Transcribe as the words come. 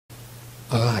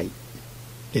Alright,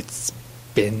 it's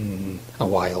been a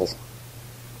while.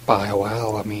 By a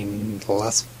while, I mean the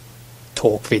last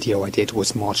talk video I did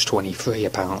was March 23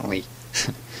 apparently.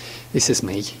 This is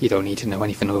me, you don't need to know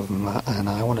anything other than that, and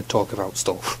I want to talk about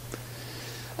stuff.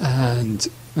 And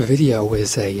the video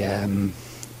is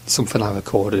something I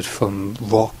recorded from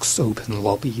Rock's Open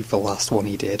Lobby, the last one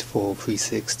he did for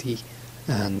 360,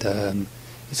 and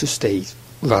it's just a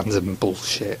random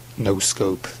bullshit, no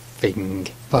scope thing.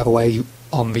 By the way,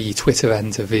 on the Twitter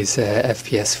end of his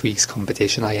FPS Freaks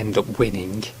competition, I ended up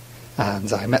winning,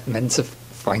 and I meant to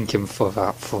thank him for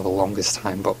that for the longest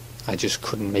time, but I just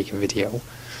couldn't make a video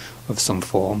of some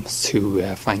form to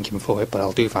thank him for it, but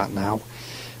I'll do that now.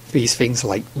 These things are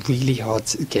like really hard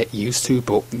to get used to,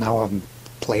 but now I've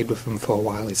played with them for a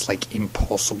while, it's like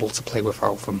impossible to play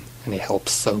without them, and it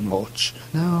helps so much.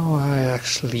 Now I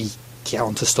actually get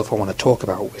onto stuff I want to talk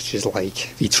about, which is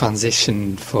like the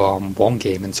transition from one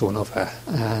game into another.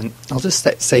 And I'll just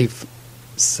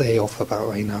say off about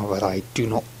right now that I do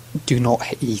not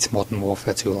hate Modern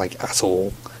Warfare 2 like at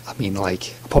all. I mean,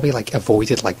 like, I probably like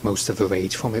avoided like most of the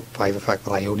rage from it by the fact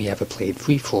that I only ever played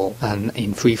Free-For-All, and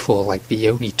in Free-For-All, like, the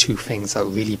only two things that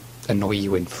really annoy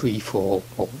you in Free-For-All,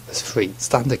 well, there's three: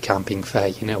 standard camping fare,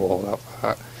 you know, all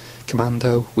that,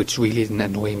 Commando, which really didn't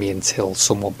annoy me until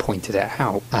someone pointed it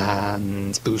out,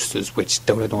 and boosters, which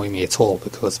don't annoy me at all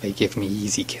because they give me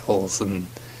easy kills and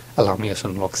allow me to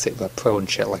unlock Sigma Pro and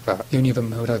shit like that. The only other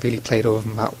mode I really played other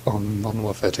than that on Modern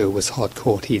Warfare 2 was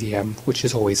Hardcore TDM, which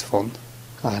is always fun,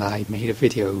 and I made a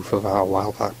video for that a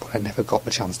while back, but I never got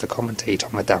the chance to commentate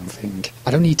on the damn thing.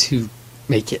 I don't need to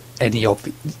make it any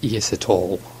obvious at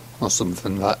all, or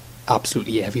something, that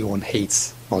absolutely everyone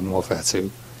hates Modern Warfare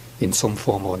 2 in some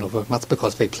form or another. That's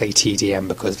because they play TDM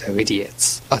because they're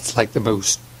idiots. That's like the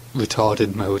most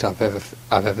retarded mode I've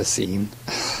ever seen.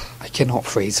 I cannot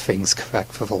phrase things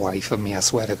correct for the life of me, I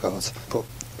swear to God. But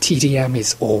TDM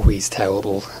is always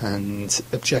terrible, and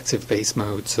objective-based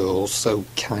modes are also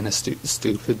kind of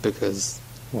stupid because,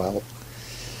 well,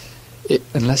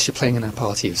 unless you're playing in a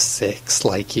party of 6,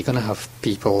 like, you're gonna have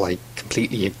people like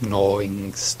completely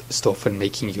ignoring stuff and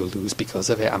making you lose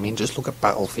because of it. I mean, just look at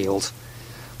Battlefield.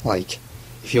 Like,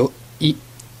 if you're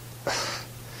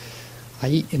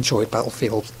I enjoyed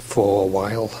Battlefield for a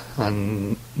while,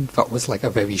 and that was like a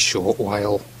very short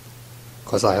while,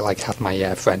 because I like had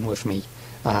my friend with me,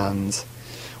 and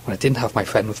when I didn't have my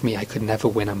friend with me, I could never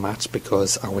win a match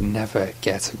because I would never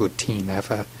get a good team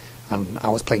ever, and I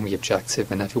was playing the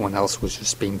objective, and everyone else was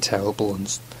just being terrible,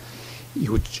 and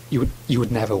you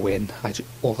would never win.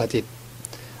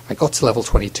 I got to level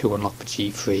 22, unlocked the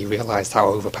G3, realised how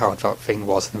overpowered that thing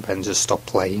was, and then just stopped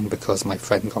playing because my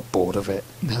friend got bored of it.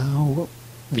 Now,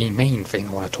 the main thing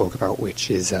I want to talk about,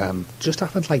 which is just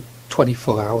happened like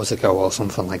 24 hours ago or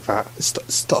something like that.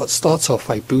 Starts off,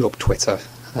 I boot up Twitter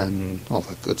and all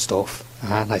that good stuff,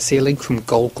 and I see a link from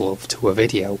Gold Glove to a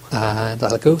video, and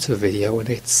I go to the video and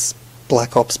it's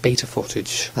Black Ops beta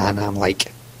footage, and I'm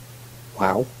like,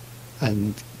 wow.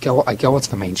 And I go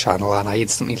onto the main channel and I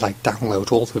instantly like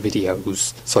download all the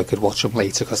videos so I could watch them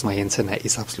later because my internet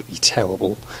is absolutely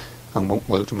terrible and won't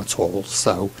load them at all.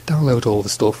 So download all the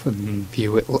stuff and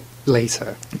view it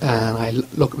later. And I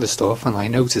look at the stuff and I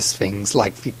notice things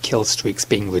like the kill streaks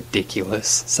being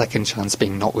ridiculous, second chance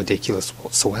being not ridiculous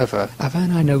whatsoever. And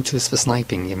then I notice the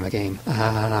sniping in the game.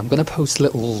 And I'm going to post a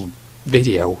little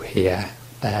video here.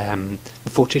 The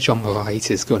footage on the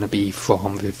right is going to be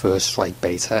from the First Strike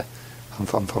beta.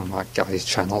 From that guy's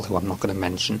channel, who I'm not going to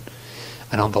mention,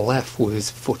 and on the left was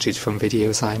footage from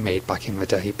videos I made back in the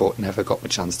day but never got the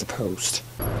chance to post.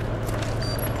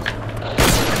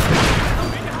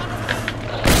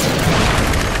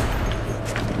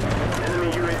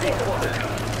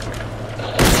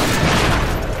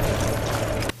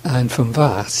 And from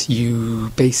that,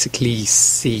 you basically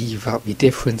see that the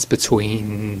difference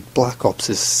between Black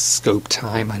Ops' scope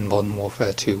time and Modern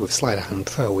Warfare 2 with Sleight of Hand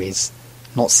Pro is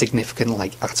not significant,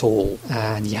 like, at all.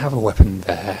 And you have a weapon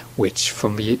there which,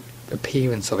 from the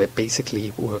appearance of it,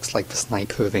 basically works like the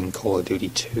sniper in Call of Duty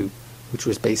 2, which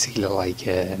was basically like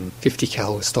 50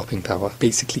 cal stopping power,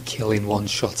 basically killing one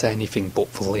shot anything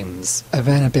but the limbs. And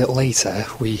then a bit later,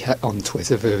 on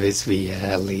Twitter there is the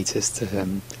latest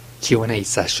Q&A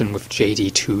session with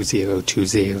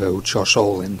JD2020 Josh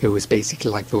Olin, who is basically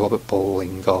like the Robert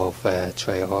Bowling of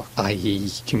Treyarch,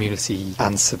 i.e. community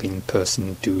answering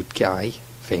person dude guy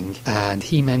thing, and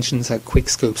he mentions that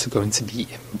quickscopes are going to be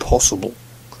impossible,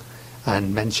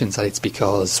 and mentions that it's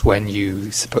because when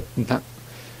you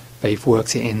they've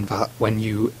worked it in that when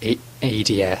you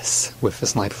ADS with the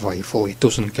sniper rifle, it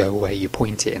doesn't go where you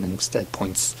point it and instead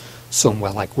points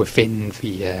somewhere like within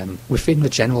the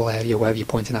general area where you're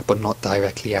pointing at, but not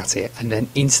directly at it, and then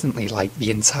instantly like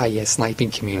the entire sniping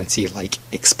community like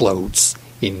explodes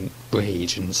in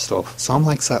rage and stuff. So I'm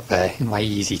like sat there in my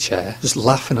easy chair just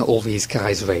laughing at all these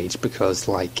guys' rage because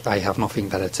like I have nothing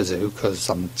better to do because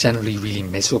I'm generally really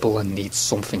miserable and need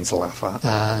something to laugh at.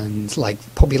 And like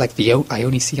probably like I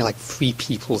only see like 3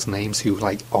 people's names who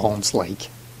like aren't like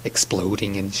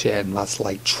exploding and shit, and that's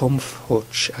like Trump,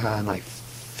 Hutch, and I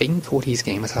think Woody's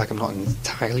Game Attack, I'm not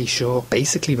entirely sure.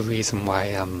 Basically the reason why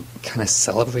I'm kind of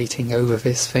celebrating over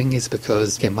this thing is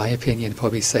because, in my opinion, I'd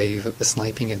probably say that the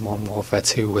sniping in Modern Warfare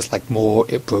 2 was like more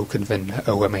broken than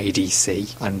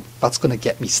OMADC, and that's going to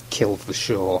get me killed for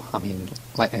sure. I mean,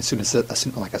 like as soon as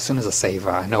I say that,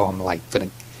 I know I'm like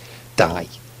going to die,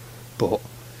 but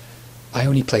I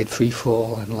only played free for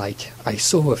all, and like I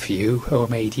saw a few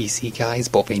OMADC guys,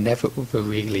 but they never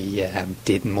really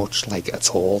did much like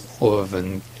at all, other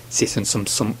than sit in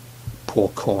some poor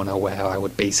corner where I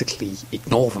would basically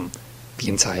ignore them the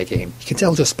entire game. You can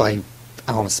tell just by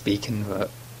how I'm speaking that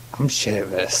I'm shit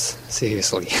at this,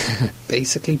 seriously.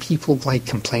 Basically, people like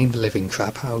complain the living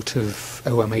crap out of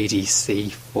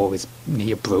OMADC for its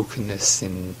near brokenness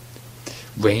in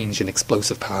range and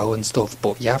explosive power and stuff,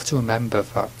 but you have to remember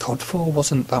that COD 4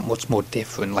 wasn't that much more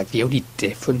different. Like the only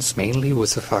difference mainly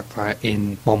was the fact that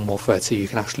in Modern Warfare 2 you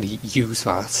can actually use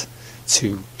that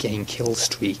to gain kill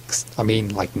streaks. I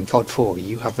mean, like in COD 4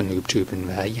 you have a noob tube in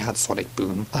there, you had Sonic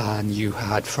Boom, and you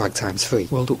had Frag Times 3.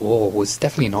 World at War was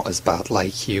definitely not as bad.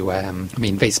 Like you, I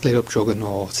mean, they split up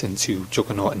Juggernaut into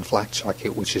Juggernaut and Flak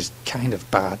Jacket, which is kind of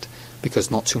bad,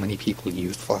 because not too many people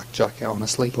used Flak Jacket,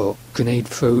 honestly. But grenade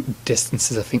throw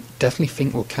distances, I definitely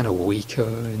think were kind of weaker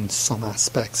in some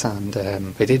aspects, and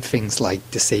they did things like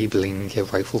disabling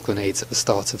rifle grenades at the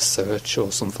start of Search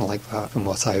or something like that, from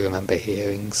what I remember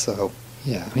hearing. So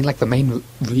yeah, I mean, like the main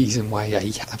reason why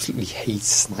I absolutely hate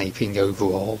sniping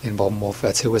overall in Modern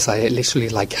Warfare 2 was I literally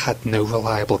like had no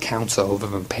reliable counter other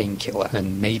than Painkiller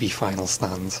and maybe Final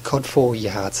Stand. COD 4 you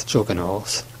had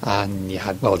Juggernaut, and you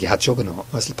had Juggernaut.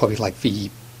 It was probably like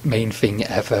the main thing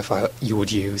ever that you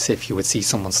would use if you would see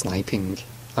someone sniping.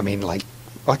 I mean, like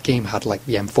that game had like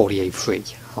the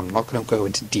M48-3. I'm not going to go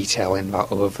into detail in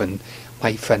that other than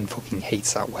my friend fucking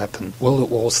hates that weapon. World at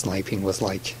War sniping was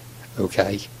like,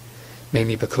 okay,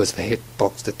 mainly because the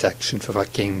hitbox detection for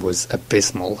that game was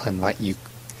abysmal, and like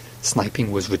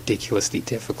sniping was ridiculously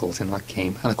difficult in that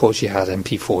game. And of course you had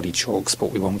MP40 chugs,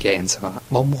 but we won't get into that.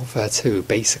 Modern Warfare 2,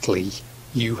 basically,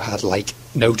 you had like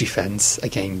no defense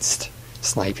against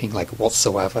sniping like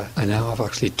whatsoever. And now I've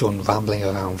actually done rambling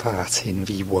around that in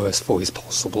the worst voice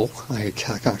possible. I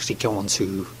can actually go on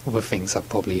to other things I've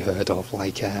probably heard of,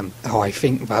 like how I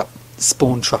think that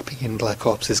spawn trapping in Black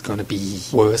Ops is going to be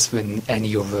worse than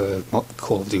any other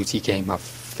Call of Duty game I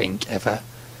think ever,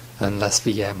 unless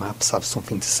the maps have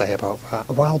something to say about that.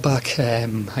 A while back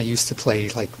I used to play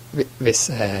like this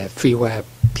freeware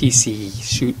PC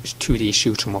 2D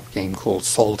shoot 'em up game called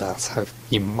Soldat.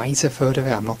 You might have heard of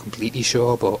it, I'm not completely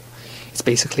sure, but it's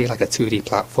basically like a 2D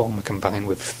platformer combined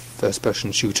with first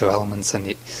person shooter elements, and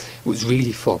it was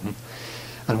really fun.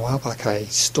 And a while back I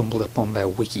stumbled upon their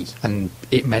wiki, and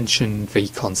it mentioned the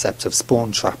concept of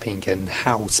spawn trapping and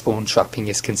how spawn trapping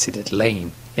is considered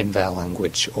lame in their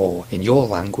language, or in your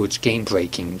language, game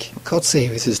breaking. COD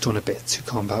series has done a bit to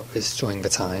combat this during the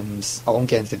times. I won't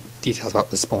get into details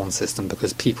about the spawn system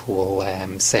because people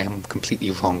will say I'm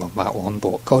completely wrong on that one,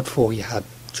 but COD 4 you had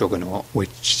Juggernaut,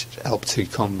 which helped to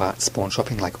combat spawn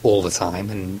trapping like all the time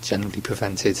and generally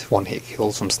prevented one-hit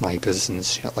kills from snipers and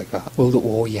shit like that. World at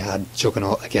War you had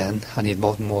Juggernaut again, and in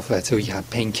Modern Warfare 2 you had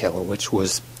Painkiller, which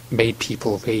was made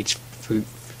people rage through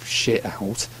shit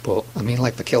out. But I mean,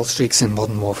 like the kill streaks in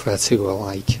Modern Warfare 2 are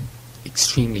like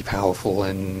extremely powerful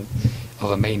and are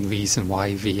the main reason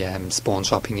why the spawn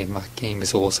trapping in that game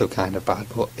is also kind of bad.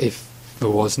 But if there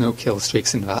was no kill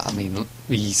streaks in that, I mean,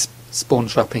 these spawn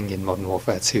trapping in Modern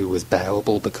Warfare 2 was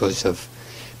bearable because of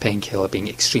Painkiller being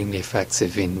extremely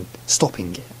effective in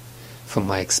stopping it, from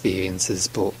my experiences.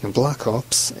 But in Black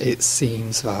Ops, it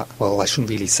seems that, well, I shouldn't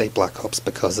really say Black Ops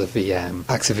because of the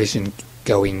Activision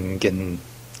going and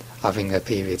having their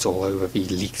periods all over the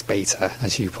leaked beta,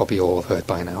 as you probably all have heard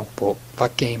by now. But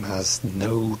that game has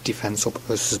no defense up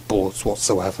versus bullets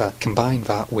whatsoever. Combine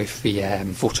that with the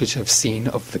footage I've seen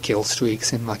of the kill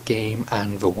streaks in that game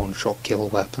and the one-shot kill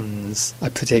weapons, I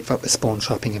predict that the spawn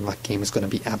trapping in that game is going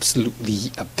to be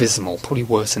absolutely abysmal, probably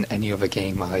worse than any other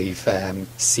game I've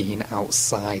seen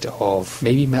outside of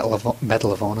maybe Medal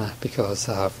of Honor, because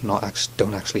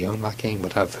don't actually own that game,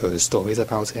 but I've heard stories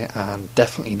about it, and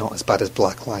definitely not as bad as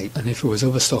Blacklight. And if there was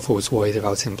other stuff I was worried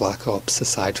about in Black Ops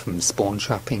aside from spawn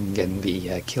trapping and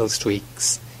the kill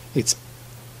streaks, it's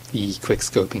the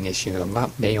quick-scoping issue, and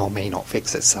that may or may not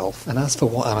fix itself. And as for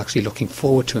what I'm actually looking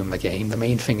forward to in the game, the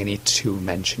main thing I need to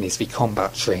mention is the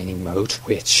combat training mode,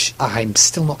 which I'm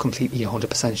still not completely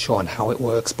 100% sure on how it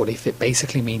works, but if it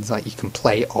basically means that you can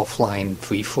play offline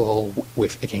free-for-all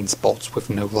against bots with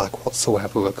no lag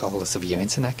whatsoever regardless of your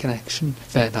internet connection,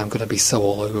 then I'm going to be so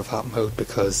all over that mode,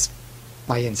 because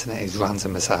my internet is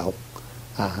random as hell.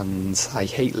 And I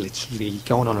hate literally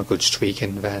going on a good streak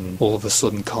and then all of a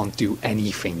sudden can't do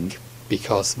anything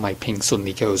because my ping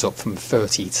suddenly goes up from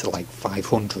 30 to like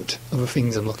 500. Other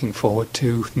things I'm looking forward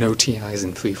to: no TIs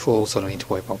in free-for-all, so I don't need to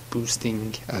worry about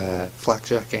boosting, flak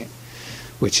jacket,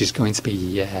 which is going to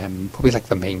be probably like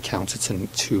the main counter to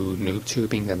noob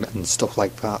tubing and stuff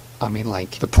like that. I mean,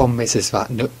 like, the problem is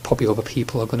that probably other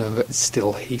people are going to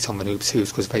still hate on the noob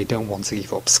tubes because they don't want to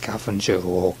give up Scavenger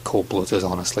or Cold-Blooded,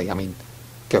 honestly. I mean,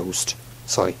 Ghost,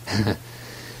 sorry.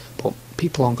 But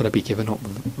people aren't going to be giving up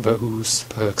those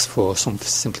perks for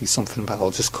simply something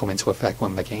that'll just come into effect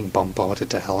when they're getting bombarded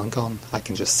to hell and gone. I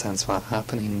can just sense that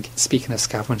happening. Speaking of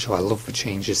Scavenger, I love the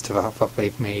changes to that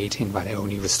they've made, in that it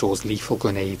only restores lethal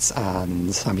grenades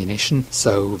and ammunition.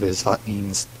 So that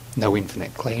means no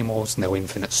infinite claymores, no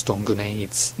infinite stun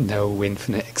grenades, no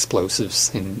infinite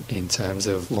explosives in terms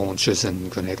of launchers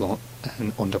and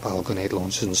and underbarrel grenade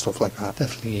launchers and stuff like that.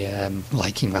 Definitely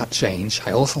liking that change.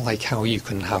 I also like how you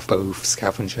can have both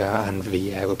Scavenger and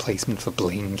the replacement for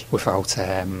Bling without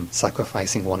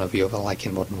sacrificing one or the other, like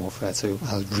in Modern Warfare 2.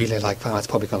 I really like that. It's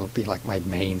probably going to be like my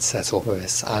main setup for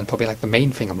this, and probably like the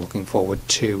main thing I'm looking forward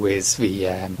to is the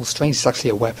well, strange, it's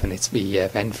actually a weapon. It's the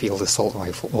Enfield assault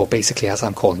rifle, or basically, as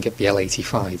I'm calling it, the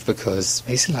L85, because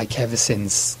basically, like, ever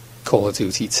since Call of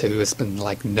Duty 2, there's been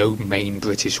like no main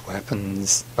British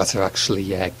weapons that are actually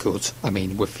good. I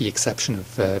mean, with the exception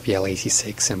of the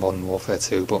L86 in Modern Warfare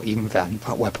 2, but even then,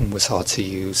 that weapon was hard to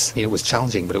use. I mean, it was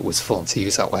challenging, but it was fun to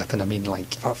use that weapon. I mean,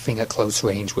 like, that thing at close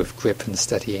range with grip and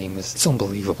steady aim it's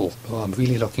unbelievable. But I'm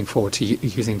really looking forward to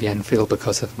using the Enfield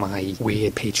because of my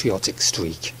weird patriotic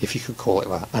streak, if you could call it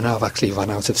that. And I've actually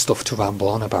run out of stuff to ramble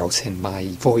on about in my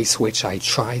voice, which I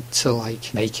tried to,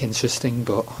 like, make interesting,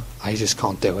 but I just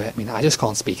can't do it. I mean, I just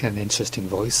can't speak in an interesting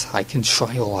voice. I can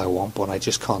try all I want, but I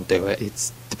just can't do it.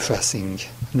 It's depressing.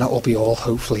 And that will be all.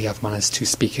 Hopefully I've managed to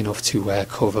speak enough to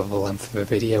cover the length of the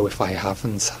video. If I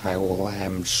haven't, I will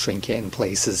shrink it in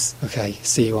places. Okay,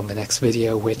 see you on the next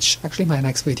video, which actually my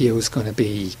next video is going to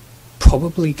be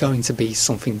probably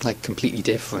something like completely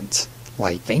different.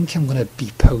 Like, I think I'm going to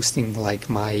be posting like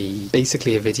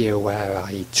basically a video where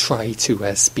I try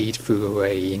to speed through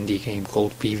a indie game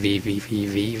called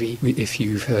VVVVVV. If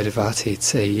you've heard of that,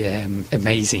 it's a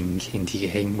amazing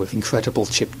indie game with incredible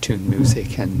chiptune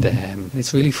music, and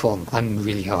it's really fun and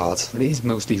really hard. But it is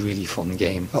mostly really fun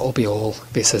game. That'll be all.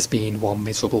 This has been One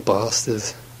Miserable Bastard.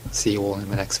 See you all in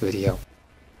the next video.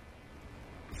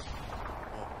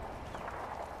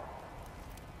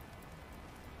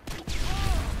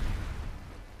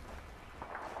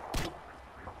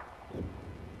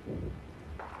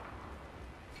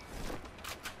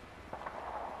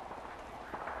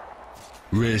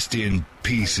 Rest in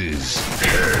pieces.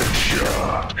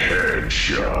 Headshot.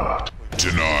 Headshot.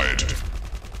 Denied.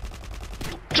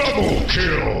 Double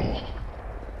kill.